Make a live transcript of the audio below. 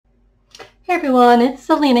everyone, it's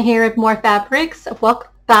Selena here with More Fabrics.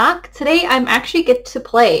 Welcome back. Today I'm actually get to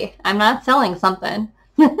play. I'm not selling something.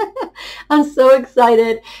 I'm so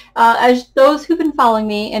excited. As those who've been following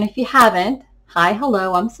me, and if you haven't, hi,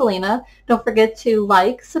 hello, I'm Selena. Don't forget to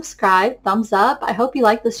like, subscribe, thumbs up. I hope you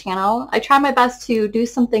like this channel. I try my best to do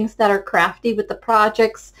some things that are crafty with the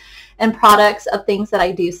projects and products of things that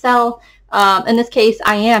I do sell. In this case,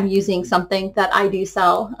 I am using something that I do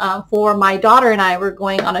sell. For my daughter and I, we're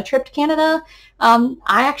going on a trip to Canada. I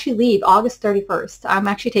actually leave August 31st. I'm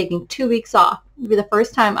actually taking 2 weeks off. It'll be the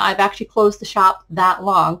first time I've actually closed the shop that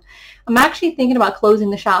long. I'm actually thinking about closing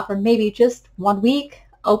the shop for maybe just 1 week,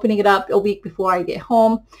 opening it up a week before I get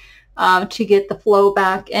home to get the flow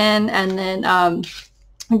back in, and then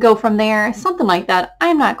go from there, something like that.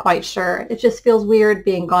 I'm not quite sure. It just feels weird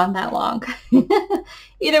being gone that long.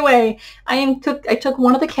 Either way, I took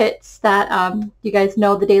one of the kits that you guys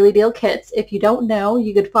know, the Daily Deal kits. If you don't know,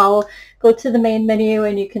 you could go to the main menu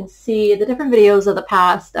and you can see the different videos of the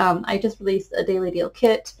past. I just released a Daily Deal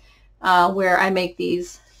kit where I make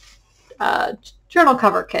these journal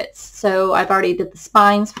cover kits. So I've already did the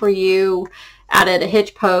spines for you, added a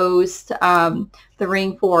hitch post, the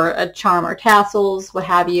ring for a charm or tassels, what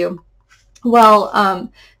have you.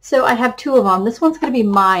 Well, so I have two of them. This one's going to be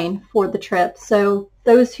mine for the trip. So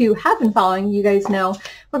those who have been following, you guys know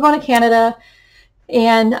we're going to Canada,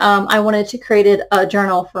 and I wanted to create a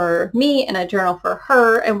journal for me and a journal for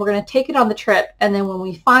her, and we're going to take it on the trip, and then when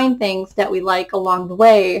we find things that we like along the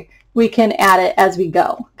way, we can add it as we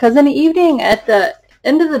go. Because in the evening, at the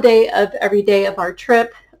end of the day of every day of our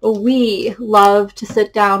trip, we love to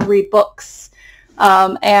sit down, read books,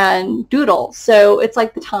 and doodle. So it's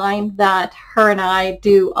like the time that her and I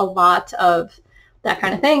do a lot of that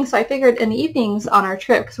kind of thing. So I figured in the evenings on our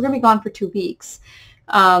trip, because we're going to be gone for 2 weeks,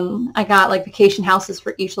 I got like vacation houses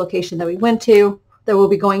for each location that we went to, that we'll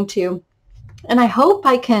be going to. And I hope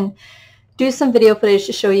I can do some video footage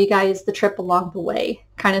to show you guys the trip along the way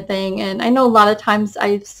kind of thing. And I know a lot of times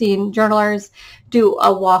I've seen journalers do a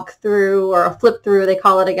walkthrough or a flip through, they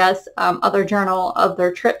call it, I guess, other journal of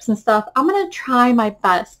their trips and stuff. I'm going to try my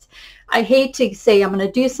best. I hate to say I'm going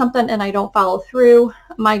to do something and I don't follow through.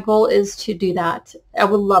 My goal is to do that. I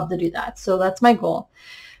would love to do that. So that's my goal.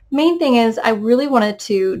 Main thing is I really wanted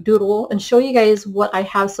to doodle and show you guys what I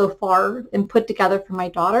have so far and put together for my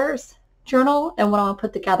daughter's journal and what I'm going to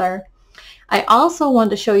put together. I also wanted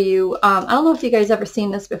to show you, I don't know if you guys ever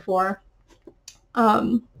seen this before.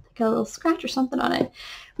 Got a little scratch or something on it.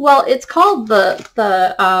 Well, it's called the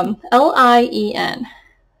LIENE.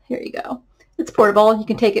 Here you go. It's portable. You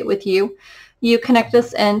can take it with you. You connect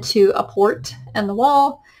this into a port in the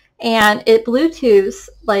wall, and it Bluetooths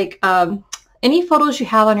like any photos you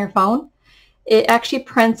have on your phone. It actually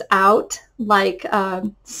prints out like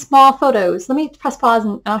small photos. Let me press pause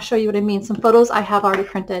and I'll show you what I mean. Some photos I have already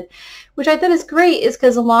printed, which I thought is great, is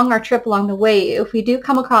because along our trip along the way, if we do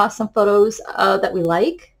come across some photos that we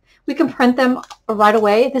like, we can print them right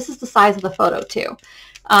away. This is the size of the photo too.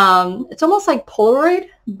 It's almost like Polaroid,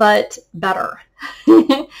 but better.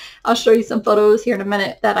 I'll show you some photos here in a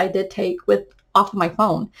minute that I did take off of my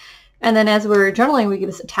phone. And then as we're journaling, we can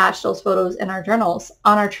just attach those photos in our journals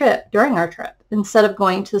on our trip, during our trip, instead of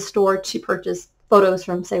going to the store to purchase photos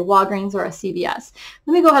from, say, Walgreens or a CVS.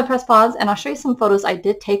 Let me go ahead and press pause, and I'll show you some photos I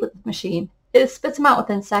did take with the machine. It spits them out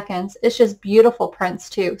within seconds. It's just beautiful prints,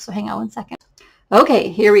 too. So hang on 1 second. Okay,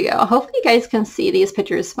 here we go. Hopefully you guys can see these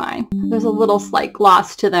pictures fine. There's a little slight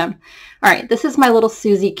gloss to them. All right, this is my little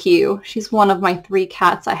Susie Q. She's one of my 3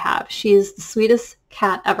 cats I have. She's the sweetest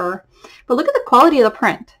cat ever. But look at the quality of the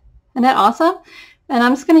print. Isn't that awesome? And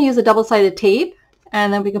I'm just going to use a double-sided tape,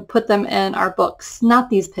 and then we can put them in our books. Not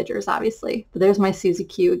these pictures, obviously, but there's my Susie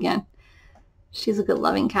Q again. She's a good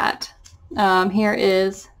loving cat.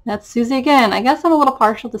 That's Susie again. I guess I'm a little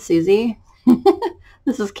partial to Susie.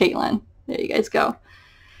 This is Caitlin. There you guys go.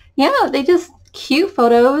 Yeah, they just cute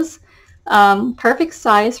photos, perfect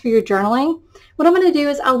size for your journaling. What I'm going to do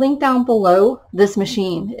is I'll link down below this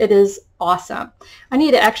machine. It is awesome. I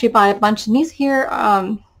need to actually buy a bunch, and these here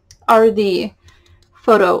are the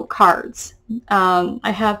photo cards.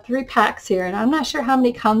 I have 3 packs here, and I'm not sure how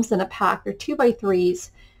many comes in a pack. They're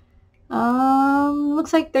 2x3s.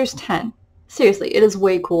 Looks like there's 10. Seriously, it is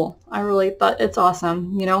way cool. But it's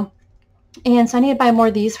awesome, you know. And so I need to buy more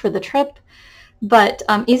of these for the trip, but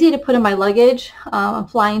easy to put in my luggage. I'm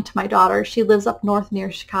flying to my daughter. She lives up north near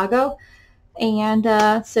Chicago, and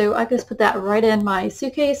so I just put that right in my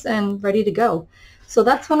suitcase and ready to go. So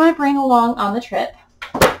that's what I bring along on the trip.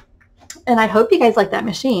 And I hope you guys like that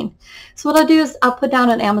machine. So what I'll do is I'll put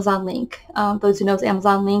down an Amazon link. Those who know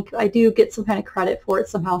Amazon link, I do get some kind of credit for it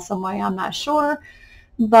somehow, some way. I'm not sure.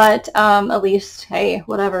 But at least, hey,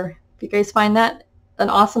 whatever. If you guys find that an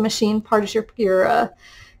awesome machine part of your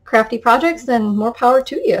crafty projects, then more power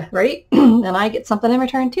to you, right? And I get something in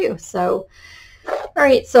return too. So, all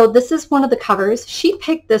right, so this is one of the covers. She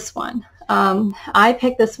picked this one. I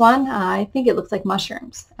picked this one. I think it looks like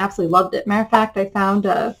mushrooms. Absolutely loved it. Matter of fact, I found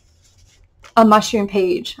a mushroom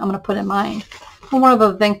page I'm going to put in mine. One of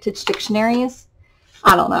the vintage dictionaries.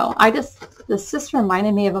 I don't know. This just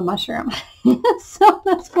reminded me of a mushroom. So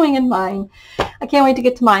that's going in mine. I can't wait to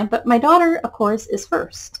get to mine. But my daughter, of course, is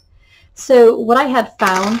first. So what I had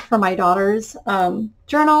found for my daughter's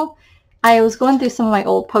journal, I was going through some of my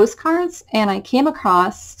old postcards and I came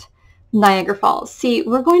across Niagara Falls. See,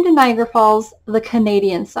 we're going to Niagara Falls, the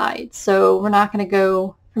Canadian side. So we're not going to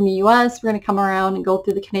go from the U.S. We're going to come around and go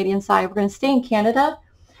through the Canadian side. We're going to stay in Canada.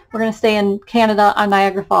 We're going to stay in Canada on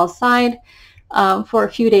Niagara Falls side for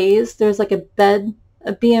a few days. There's like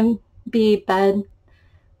a B&B bed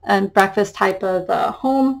and breakfast type of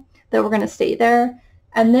home that we're going to stay there.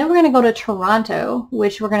 And then we're going to go to Toronto,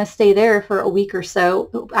 which we're going to stay there for a week or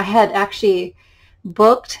so. I had actually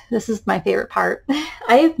booked, this is my favorite part.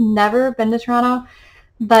 I have never been to Toronto,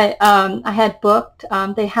 but I had booked,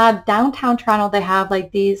 they have downtown Toronto, they have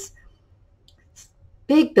like these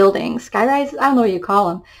big buildings, skyrises, I don't know what you call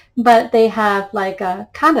them, but they have like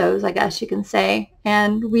condos, I guess you can say.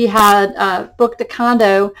 And we had booked a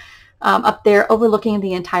condo up there overlooking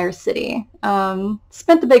the entire city.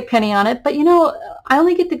 Spent a big penny on it, but you know, I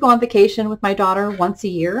only get to go on vacation with my daughter once a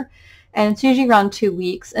year, and it's usually around 2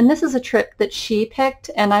 weeks. And this is a trip that she picked,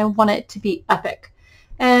 and I want it to be epic.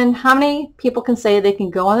 And how many people can say they can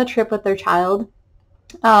go on a trip with their child?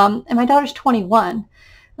 And my daughter's 21.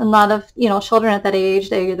 A lot of, you know, children at that age,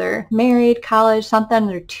 they're either married, college, something,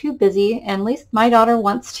 they're too busy. And at least my daughter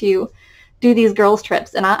wants to do these girls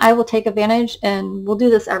trips, and I will take advantage, and we'll do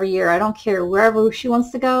this every year. I don't care, wherever she wants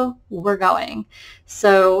to go, we're going.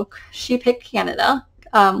 So she picked Canada,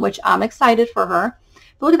 which I'm excited for her.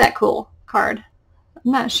 But look at that cool card.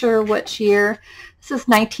 I'm not sure which year. This is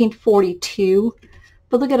 1942,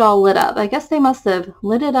 but look at it all lit up. I guess they must have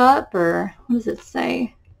lit it up, or what does it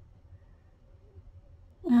say?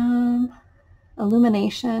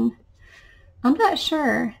 Illumination. I'm not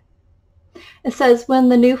sure. It says when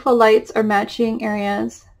the NUFA lights are matching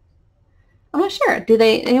areas. I'm not sure. Do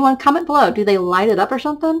they, anyone comment below, do they light it up or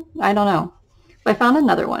something? I don't know. But I found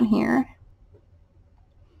another one here.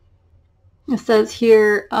 It says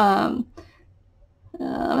here, it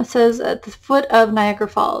says at the foot of Niagara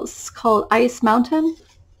Falls. It's called Ice Mountain.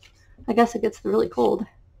 I guess it gets really cold.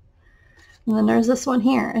 And then there's this one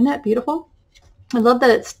here. Isn't that beautiful? I love that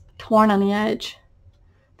it's torn on the edge.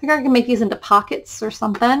 I think I can make these into pockets or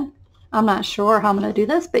something. I'm not sure how I'm going to do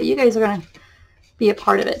this, but you guys are going to be a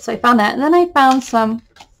part of it. So I found that. And then I found some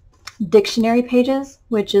dictionary pages,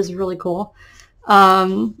 which is really cool.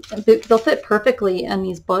 They'll fit perfectly in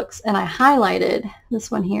these books. And I highlighted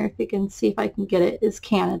this one here, if you can see if I can get it, is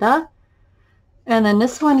Canada. And then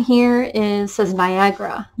this one here says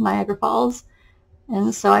Niagara Falls.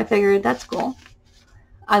 And so I figured that's cool.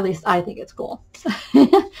 At least I think it's cool.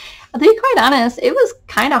 To be quite honest, it was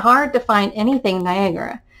kind of hard to find anything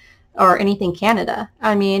Niagara or anything Canada.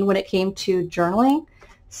 I mean, when it came to journaling.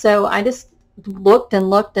 So I just looked and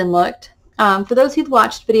looked and looked. For those who'd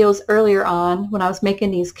watched videos earlier on when I was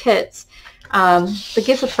making these kits, the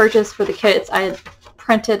gifts of purchase for the kits, I had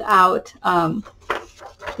printed out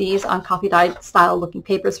these on coffee dyed style looking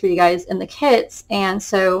papers for you guys in the kits. And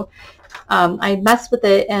so I messed with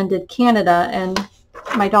it and did Canada, and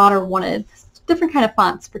my daughter wanted different kind of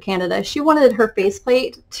fonts for Canada. She wanted her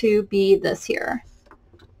faceplate to be this here.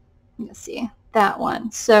 Let's see, that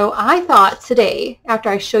one. So I thought today, after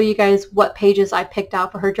I show you guys what pages I picked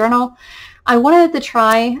out for her journal, I wanted to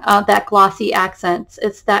try that glossy accents.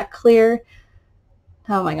 It's that clear,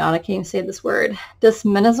 oh my god, I can't even say this word,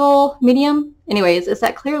 dismenazole medium. Anyways, it's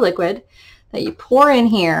that clear liquid that you pour in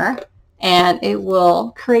here, and it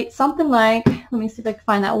will create something like, let me see if I can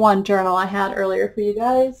find that one journal I had earlier for you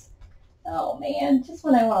guys. Oh man, just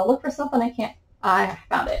when I want to look for something, I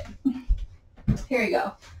found it. Here you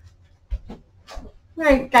go.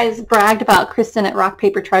 Right, guys bragged about Kristen at Rock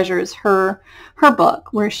Paper Treasures, her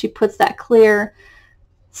book, where she puts that clear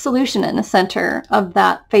solution in the center of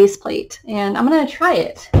that faceplate. And I'm going to try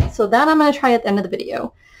it. So that I'm going to try at the end of the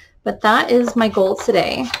video. But that is my goal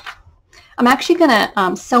today. I'm actually going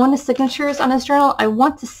to sew in the signatures on this journal. I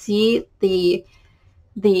want to see the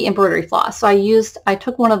embroidery floss. So I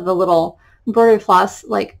took one of the little embroidery floss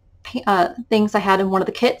like things I had in one of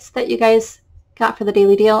the kits that you guys got for the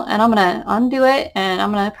daily deal, and I'm going to undo it and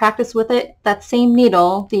I'm going to practice with it. That same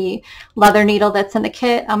needle, the leather needle that's in the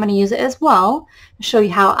kit, I'm going to use it as well and show you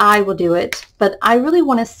how I will do it. But I really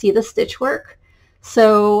want to see the stitch work.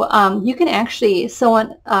 So you can actually sew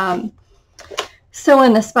in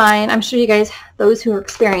the spine. I'm sure you guys, those who are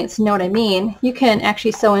experienced, know what I mean. You can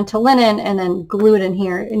actually sew into linen and then glue it in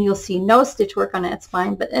here, and you'll see no stitch work on that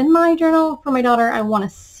spine. But in my journal for my daughter, I want to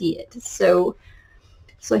see it. So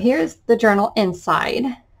here's the journal inside.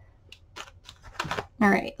 All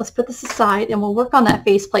right, let's put this aside and we'll work on that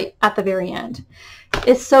faceplate at the very end.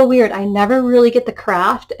 It's so weird. I never really get the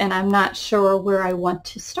craft and I'm not sure where I want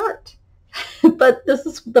to start. But this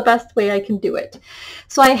is the best way I can do it.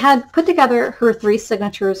 So I had put together her 3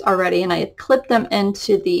 signatures already, and I had clipped them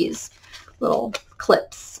into these little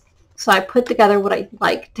clips. So I put together what I'd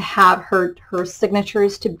like to have her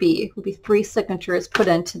signatures to be. It would be 3 signatures put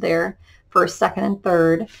into there, first, second, and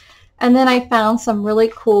third. And then I found some really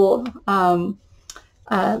cool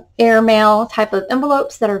airmail type of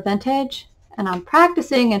envelopes that are vintage, and I'm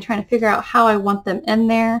practicing and trying to figure out how I want them in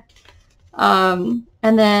there.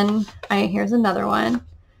 And then here's another one.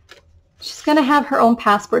 She's going to have her own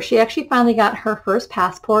passport. She actually finally got her first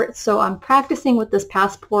passport, so I'm practicing with this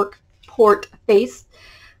passport face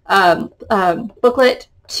booklet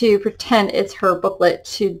to pretend it's her booklet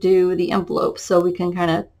to do the envelope so we can kind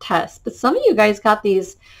of test. But some of you guys got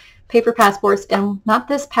these paper passports, and not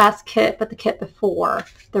this past kit, but the kit before.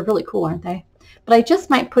 They're really cool, aren't they? But I just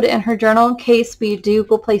might put it in her journal in case we do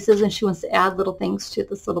go places and she wants to add little things to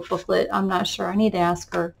this little booklet. I'm not sure. I need to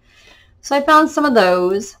ask her. So I found some of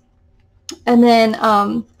those. And then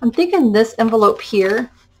I'm thinking this envelope here,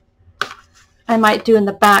 I might do in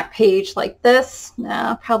the back page like this.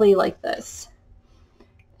 No, probably like this.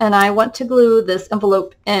 And I want to glue this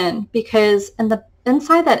envelope in because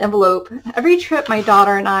inside that envelope, every trip my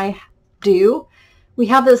daughter and I do, we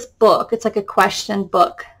have this book. It's like a question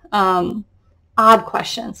book. Odd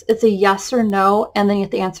questions. It's a yes or no, and then you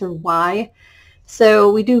have to answer why. So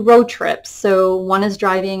we do road trips. So one is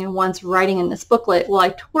driving and one's writing in this booklet. Well,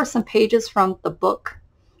 I tore some pages from the book.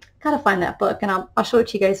 Gotta find that book, and I'll show it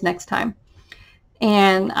to you guys next time.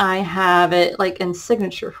 And I have it like in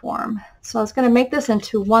signature form. So I was going to make this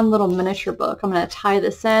into one little miniature book. I'm going to tie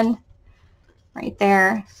this in right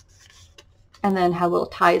there, and then have little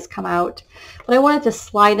ties come out. But I want it to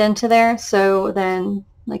slide into there, so then,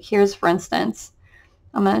 like here's for instance,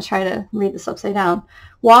 I'm going to try to read this upside down.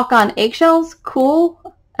 Walk on eggshells,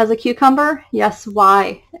 cool as a cucumber, yes,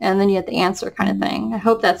 why? And then you have the answer kind of thing. I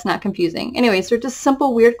hope that's not confusing. Anyways, they're just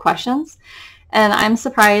simple, weird questions. And I'm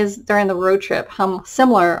surprised during the road trip how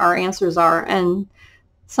similar our answers are. And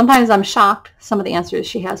sometimes I'm shocked some of the answers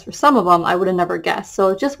she has. For some of them, I would have never guessed.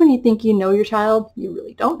 So just when you think you know your child, you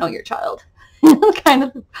really don't know your child.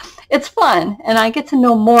 It's fun. And I get to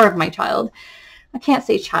know more of my child. I can't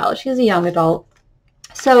say child. She's a young adult.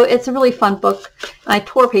 So it's a really fun book. I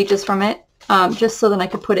tore pages from it just so then I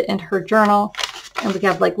could put it into her journal. And we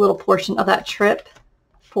have like little portion of that trip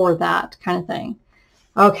for that kind of thing.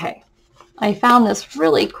 Okay. I found this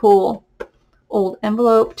really cool old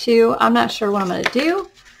envelope too. I'm not sure what I'm going to do,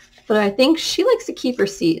 but I think she likes to keep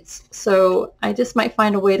receipts. So I just might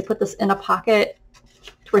find a way to put this in a pocket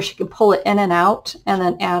to where she can pull it in and out and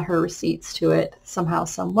then add her receipts to it somehow,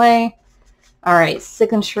 some way. All right,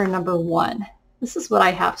 signature number 1. This is what I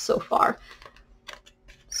have so far.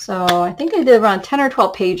 So I think I did around 10 or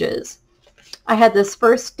 12 pages. I had this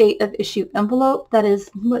first date of issue envelope. That is,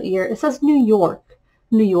 what year? It says New York.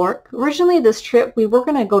 New York. Originally this trip, we were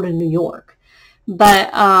going to go to New York. But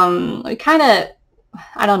we kind of,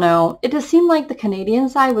 I don't know. It just seemed like the Canadian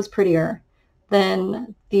side was prettier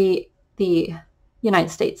than the United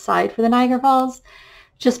States side for the Niagara Falls.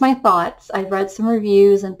 Just my thoughts. I read some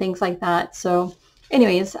reviews and things like that. So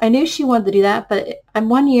anyways, I knew she wanted to do that, but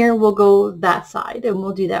one year we'll go that side and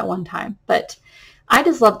we'll do that one time. But I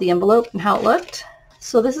just loved the envelope and how it looked.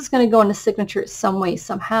 So this is going to go into signature some way,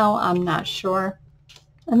 somehow. I'm not sure.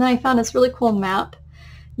 And then I found this really cool map,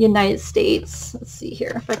 United States. Let's see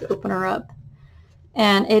here if I could open her up.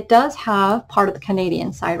 And it does have part of the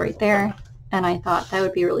Canadian side right there. And I thought that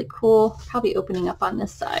would be really cool. Probably opening up on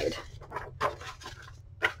this side.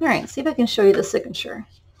 All right, see if I can show you the signature.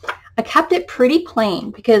 I kept it pretty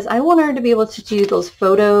plain because I want her to be able to do those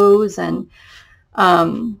photos and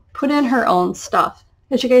put in her own stuff.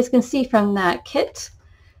 As you guys can see from that kit,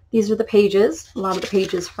 these are the pages, a lot of the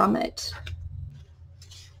pages from it.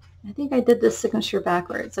 I think I did this signature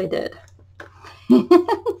backwards. I did.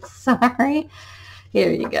 Sorry.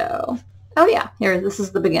 Here you go. Oh yeah, here, this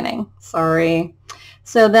is the beginning. Sorry.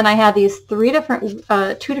 So then I have these two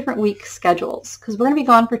different week schedules because we're going to be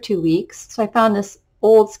gone for 2 weeks. So I found this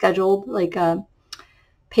old scheduled like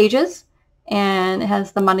pages, and it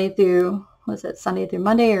has the Monday through, was it Sunday through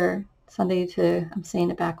Monday or Sunday to, I'm saying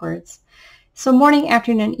it backwards. So morning,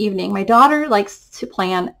 afternoon, evening. My daughter likes to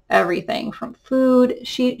plan everything from food.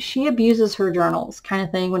 She abuses her journals kind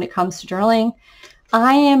of thing when it comes to journaling.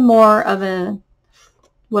 I am more of a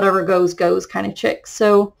whatever goes kind of chick.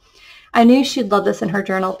 So I knew she'd love this in her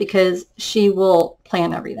journal because she will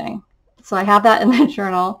plan everything. So I have that in the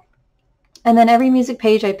journal. And then every music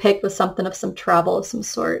page I picked was something of some travel of some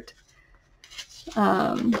sort.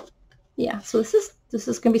 Yeah, so this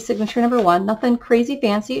is going to be signature number 1. Nothing crazy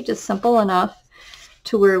fancy, just simple enough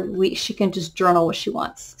to where she can just journal what she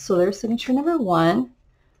wants. So there's signature number 1.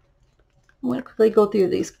 I'm going to quickly go through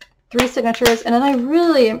these 3 signatures, and then I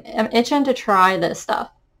really am itching to try this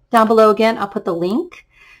stuff. Down below again, I'll put the link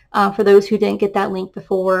for those who didn't get that link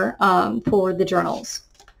before for the journals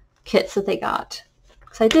kits that they got.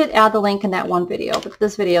 So I did add the link in that one video, but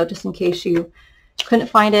this video, just in case you couldn't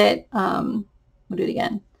find it, we'll do it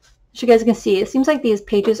again. So you guys can see, it seems like these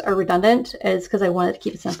pages are redundant, is because I wanted to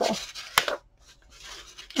keep it simple.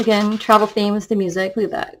 Again, travel theme is the music. Look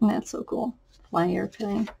at that. And that's so cool. Flying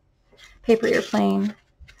airplane, paper airplane,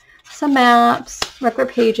 some maps, regular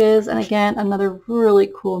pages, and again, another really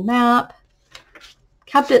cool map.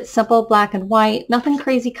 Kept it simple, black and white, nothing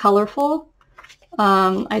crazy colorful.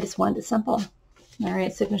 I just wanted it simple. All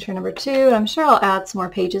right, signature number 2. And I'm sure I'll add some more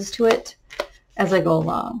pages to it as I go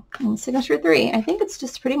along. And signature 3, I think it's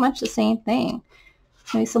just pretty much the same thing.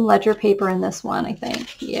 Maybe some ledger paper in this one, I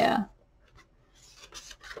think. Yeah,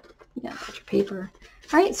 ledger paper.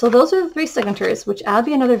 All right, so those are the 3 signatures, which I'll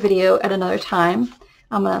be another video at another time.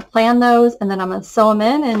 I'm going to plan those, and then I'm going to sew them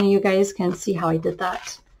in, and you guys can see how I did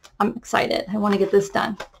that. I'm excited. I want to get this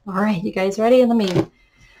done. All right, you guys ready? Let me,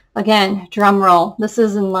 again, drum roll. This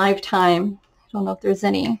is in live time. I don't know if there's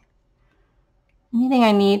anything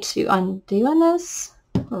I need to undo on this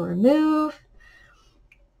or remove.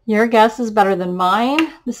 Your guess is better than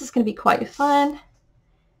mine. This is going to be quite fun.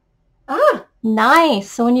 Ah, nice.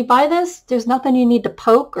 So when you buy this, there's nothing you need to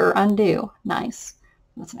poke or undo. Nice.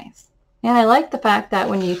 That's nice. And I like the fact that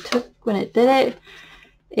when it did it,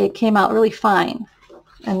 it came out really fine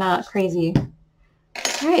and not crazy.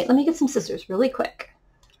 All right, let me get some scissors really quick.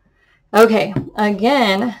 Okay,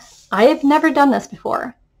 again, I have never done this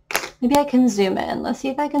before. Maybe I can zoom in. Let's see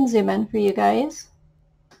if I can zoom in for you guys.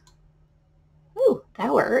 Ooh,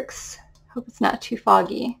 that works. Hope it's not too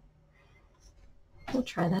foggy. We'll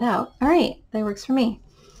try that out. All right, that works for me.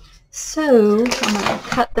 So I'm going to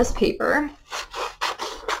cut this paper.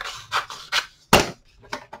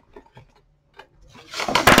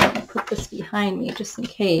 Put this behind me just in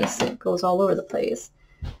case it goes all over the place.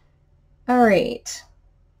 All right.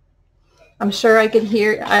 I'm sure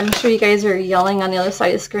you guys are yelling on the other side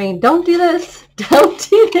of the screen, don't do this, don't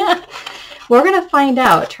do that. We're going to find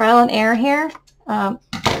out. Trial and error here.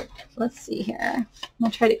 Let's see here. I'm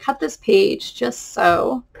going to try to cut this page just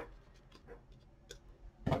so.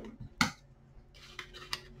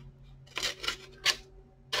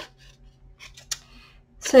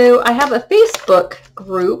 So I have a Facebook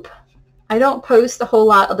group. I don't post a whole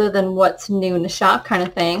lot other than what's new in the shop kind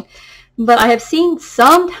of thing. But I have seen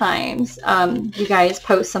sometimes you guys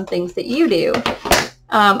post some things that you do.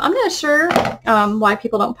 I'm not sure why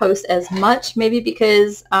people don't post as much. Maybe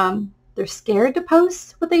because they're scared to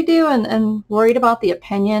post what they do and worried about the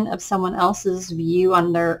opinion of someone else's view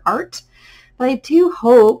on their art. But I do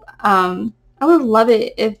hope, I would love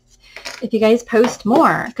it if you guys post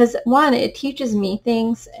more. Because one, it teaches me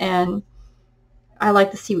things and I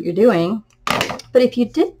like to see what you're doing. But if you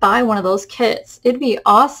did buy one of those kits, it'd be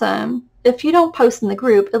awesome. If you don't post in the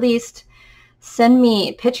group, at least send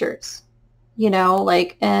me pictures, you know,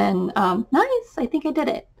 like, and nice, I think I did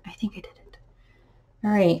it.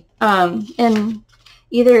 All right. And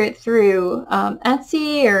either through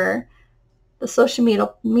Etsy or the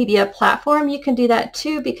social media platform, you can do that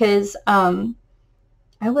too, because I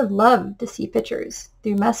would love to see pictures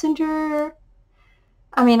through Messenger.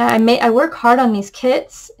 I mean, I work hard on these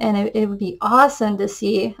kits, and it would be awesome to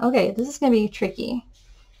see, okay, this is going to be tricky.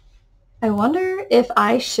 I wonder if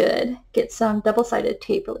I should get some double-sided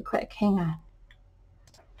tape really quick. Hang on.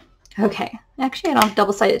 Okay, actually I don't have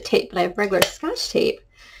double-sided tape, but I have regular Scotch tape.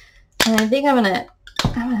 And I think I'm gonna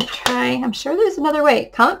try, I'm sure there's another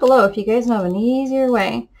way. Comment below if you guys know of an easier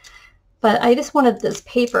way. But I just wanted this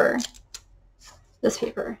paper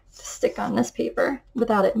to stick on this paper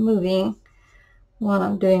without it moving when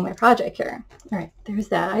I'm doing my project here. All right, there's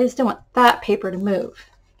that. I just don't want that paper to move.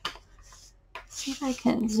 Let's see if I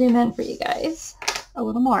can zoom in for you guys. a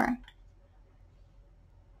little more.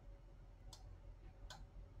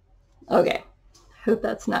 Okay, hope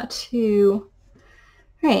that's not too...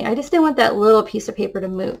 All right, I just didn't want that little piece of paper to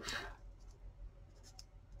move.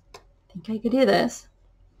 I think I could do this.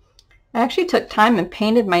 I actually took time and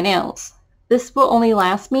painted my nails. This will only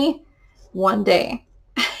last me one day.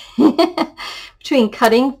 Between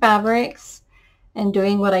cutting fabrics and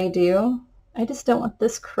doing what I do, I just don't want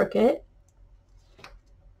this crooked.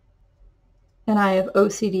 And I have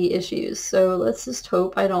OCD issues, so let's just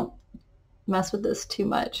hope I don't mess with this too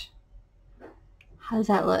much. How does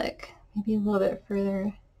that look? Maybe a little bit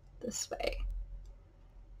further this way.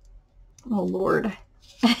 Oh Lord.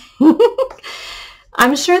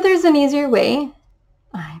 I'm sure there's an easier way.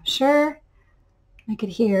 I'm sure I could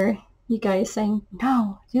hear you guys saying,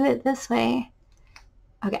 no, do it this way.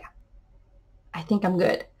 Okay, I think I'm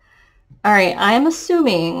good. All right, I am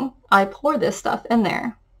assuming I pour this stuff in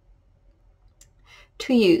there.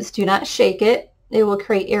 To use, do not shake it. It will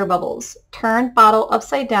create air bubbles. Turn bottle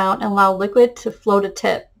upside down and allow liquid to flow to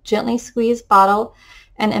tip. Gently squeeze bottle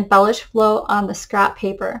and embellish flow on the scrap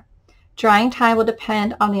paper. Drying time will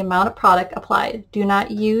depend on the amount of product applied. Do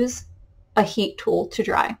not use a heat tool to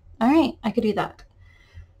dry. All right, I could do that.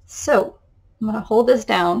 So I'm going to hold this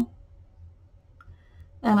down,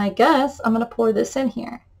 and I guess I'm going to pour this in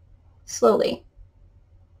here slowly.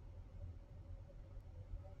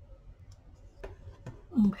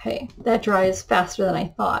 Okay, that dries faster than I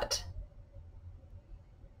thought.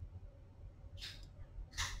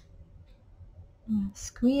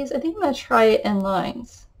 Squeeze. I think I'm going to try it in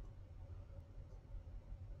lines.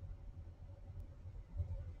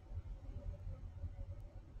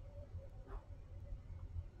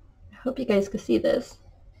 I hope you guys can see this.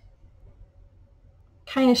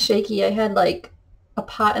 Kind of shaky. I had like a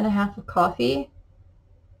pot and a half of coffee.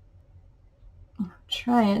 I'm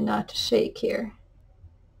trying not to shake here.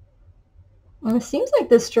 And it seems like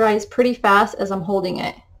this dries pretty fast as I'm holding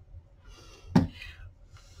it.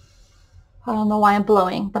 I don't know why I'm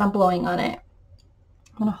blowing, but I'm blowing on it.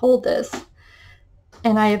 I'm going to hold this,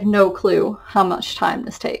 and I have no clue how much time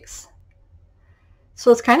this takes. So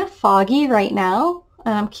it's kind of foggy right now,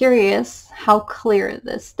 and I'm curious how clear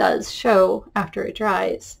this does show after it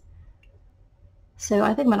dries. So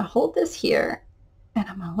I think I'm going to hold this here, and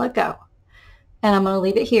I'm going to let go. And I'm going to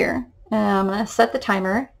leave it here, and I'm going to set the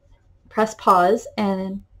timer, press pause,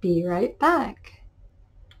 and be right back.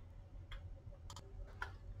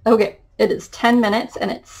 Okay. It is 10 minutes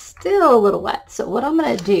and it's still a little wet. So what I'm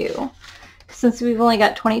going to do, since we've only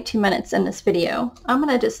got 22 minutes in this video, I'm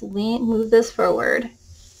going to just move this forward and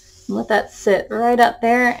let that sit right up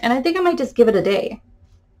there. And I think I might just give it a day.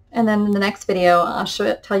 And then in the next video, I'll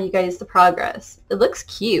tell you guys the progress. It looks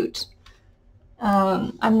cute.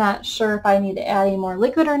 I'm not sure if I need to add any more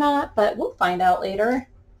liquid or not, but we'll find out later.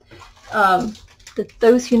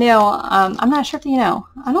 Those who know, I'm not sure if you know.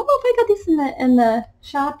 I don't know if I got these in the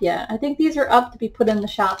shop yet. I think these are up to be put in the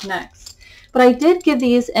shop next. But I did give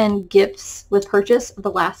these in gifts with purchase of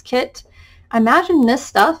the last kit. I imagine this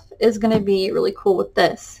stuff is going to be really cool with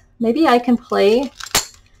this. Maybe I can play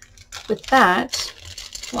with that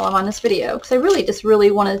while I'm on this video, because I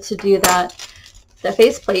really wanted to do the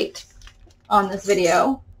faceplate on this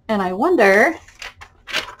video. And I wonder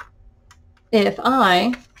if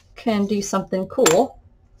I can do something cool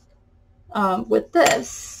with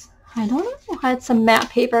this. I don't know. I had some matte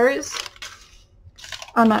papers.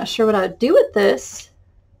 I'm not sure what I'd do with this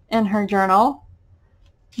in her journal,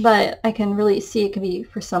 but I can really see it could be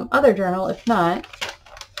for some other journal. If not,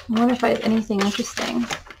 I wonder if I have anything interesting.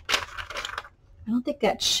 I don't think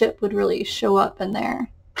that chip would really show up in there.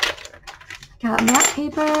 I got matte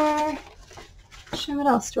paper. Sure, what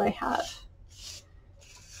else do I have?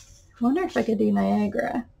 I wonder if I could do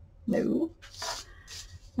Niagara. No.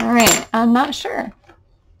 All right, I'm not sure.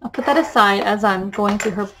 I'll put that aside as I'm going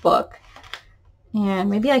through her book, and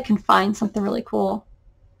maybe I can find something really cool.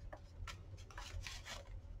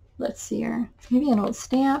 Let's see here. Maybe an old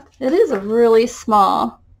stamp. It is a really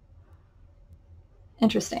small.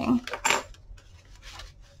 Interesting.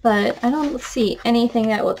 But I don't see anything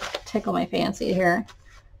that will tickle my fancy here.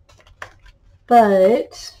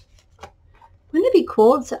 But wouldn't it be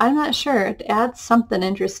cool to, I'm not sure, to add something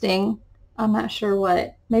interesting. I'm not sure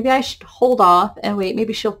what. Maybe I should hold off and wait.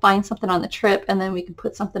 Maybe she'll find something on the trip and then we can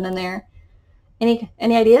put something in there. Any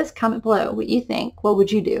ideas? Comment below what you think. What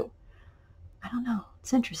would you do? I don't know.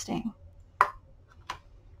 It's interesting.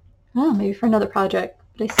 Oh, maybe for another project.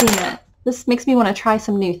 But I've seen that. This makes me want to try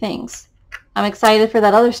some new things. I'm excited for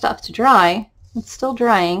that other stuff to dry. It's still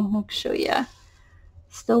drying. I'll show you.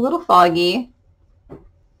 Still a little foggy.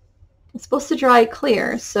 It's supposed to dry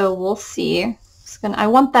clear, so we'll see. I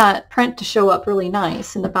want that print to show up really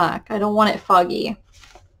nice in the back. I don't want it foggy.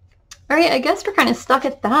 All right, I guess we're kind of stuck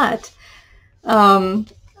at that.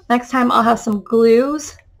 Next time I'll have some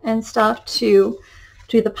glues and stuff to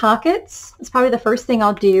do the pockets. It's probably the first thing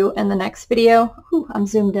I'll do in the next video. Ooh, I'm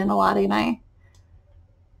zoomed in a lot, ain't I?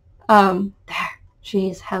 There.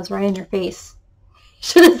 Jeez, how's right in your face.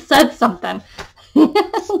 Should have said something.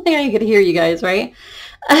 I could hear you guys, right?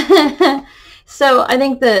 So I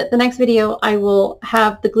think the next video I will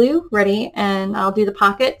have the glue ready and I'll do the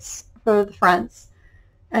pockets for the fronts.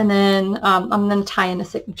 And then I'm going to tie in the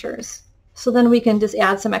signatures. So then we can just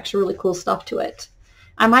add some extra really cool stuff to it.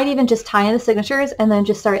 I might even just tie in the signatures and then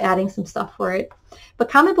just start adding some stuff for it. But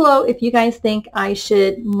comment below if you guys think I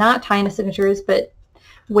should not tie in the signatures, but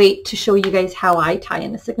wait to show you guys how I tie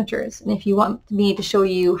in the signatures. And if you want me to show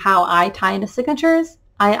you how I tie in the signatures,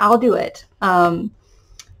 I'll do it. I'll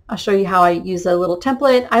show you how I use a little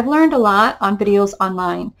template. I've learned a lot on videos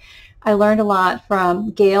online. I learned a lot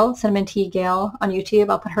from Gaye-cinnamon T Gayle on YouTube.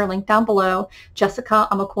 I'll put her link down below. Jessica,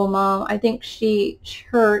 I'm a Cool Mom. I think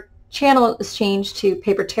her channel is changed to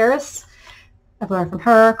Paper Terrace. I've learned from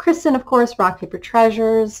her. Kristen, of course, Rock Paper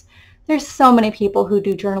Treasures. There's so many people who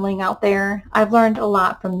do journaling out there. I've learned a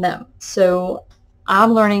lot from them. So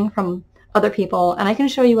I'm learning from other people and I can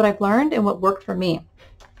show you what I've learned and what worked for me.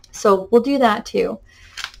 So we'll do that too.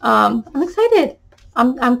 I'm excited.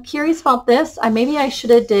 I'm curious about this. Maybe I should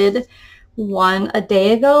have did one a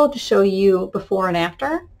day ago to show you before and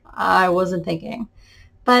after. I wasn't thinking.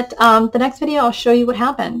 But the next video I'll show you what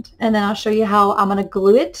happened. And then I'll show you how I'm going to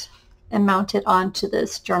glue it and mount it onto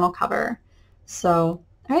this journal cover. So,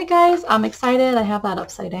 alright guys, I'm excited. I have that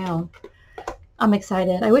upside down. I'm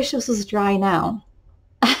excited. I wish this was dry now.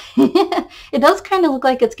 It does kind of look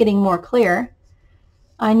like it's getting more clear.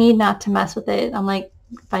 I need not to mess with it. I'm like,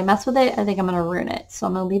 if I mess with it, I think I'm going to ruin it. So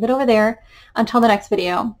I'm going to leave it over there until the next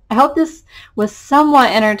video. I hope this was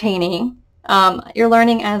somewhat entertaining. You're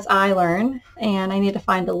learning as I learn, and I need to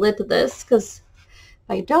find a lid to this because if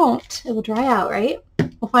I don't, it will dry out, right?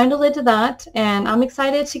 We'll find a lid to that, and I'm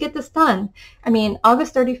excited to get this done. I mean,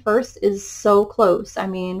 August 31st is so close. I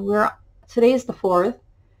mean, today is the 4th.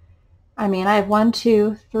 I mean, I have 1,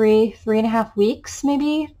 2, 3, 3.5 weeks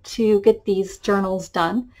maybe to get these journals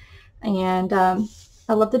done, and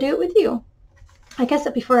I'd love to do it with you. I guess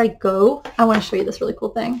that before I go, I want to show you this really cool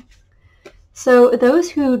thing. So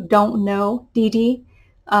those who don't know Dede,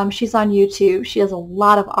 she's on YouTube. She does a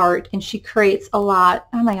lot of art and she creates a lot.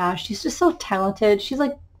 Oh my gosh, she's just so talented. She's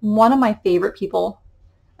like one of my favorite people.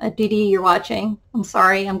 Dede, you're watching. I'm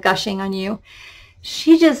sorry, I'm gushing on you.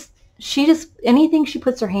 She just, anything she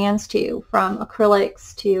puts her hands to, from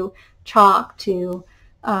acrylics to chalk to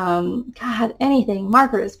God, anything,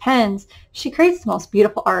 markers, pens. She creates the most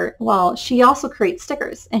beautiful art. Well, she also creates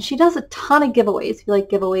stickers, and she does a ton of giveaways. If you like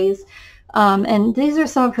giveaways, and these are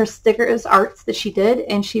some of her stickers, arts that she did,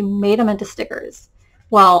 and she made them into stickers.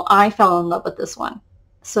 Well, I fell in love with this one.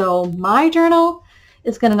 So my journal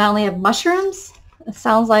is going to not only have mushrooms. It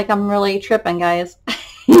sounds like I'm really tripping, guys.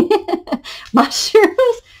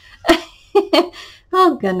 Mushrooms.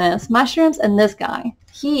 Oh goodness, mushrooms, and this guy.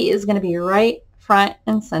 He is going to be right front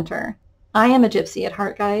and center. I am a gypsy at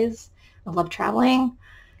heart, guys. I love traveling,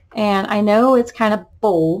 and I know it's kind of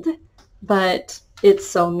bold, but it's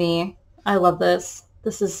so me. I love this.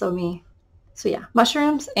 This is so me. So yeah,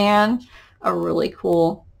 mushrooms and a really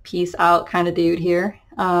cool peace out kind of dude here.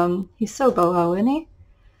 He's so boho, isn't he?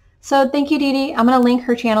 So thank you, Dede. I'm going to link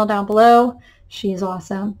her channel down below. She's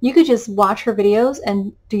awesome. You could just watch her videos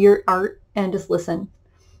and do your art and just listen.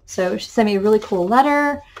 So she sent me a really cool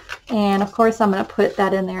letter, and of course I'm going to put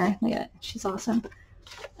that in there. Look at it. She's awesome.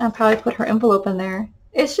 I'll probably put her envelope in there.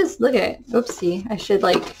 It's just, look at it. Oopsie. I should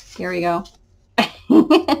here we go.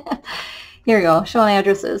 Here we go. Showing the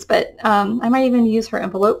addresses. But I might even use her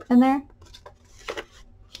envelope in there.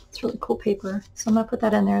 It's really cool paper. So I'm going to put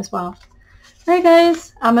that in there as well. Alright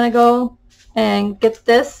guys, I'm going to go and get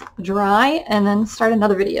this dry and then start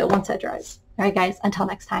another video once that dries. Alright guys, until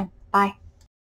next time. Bye.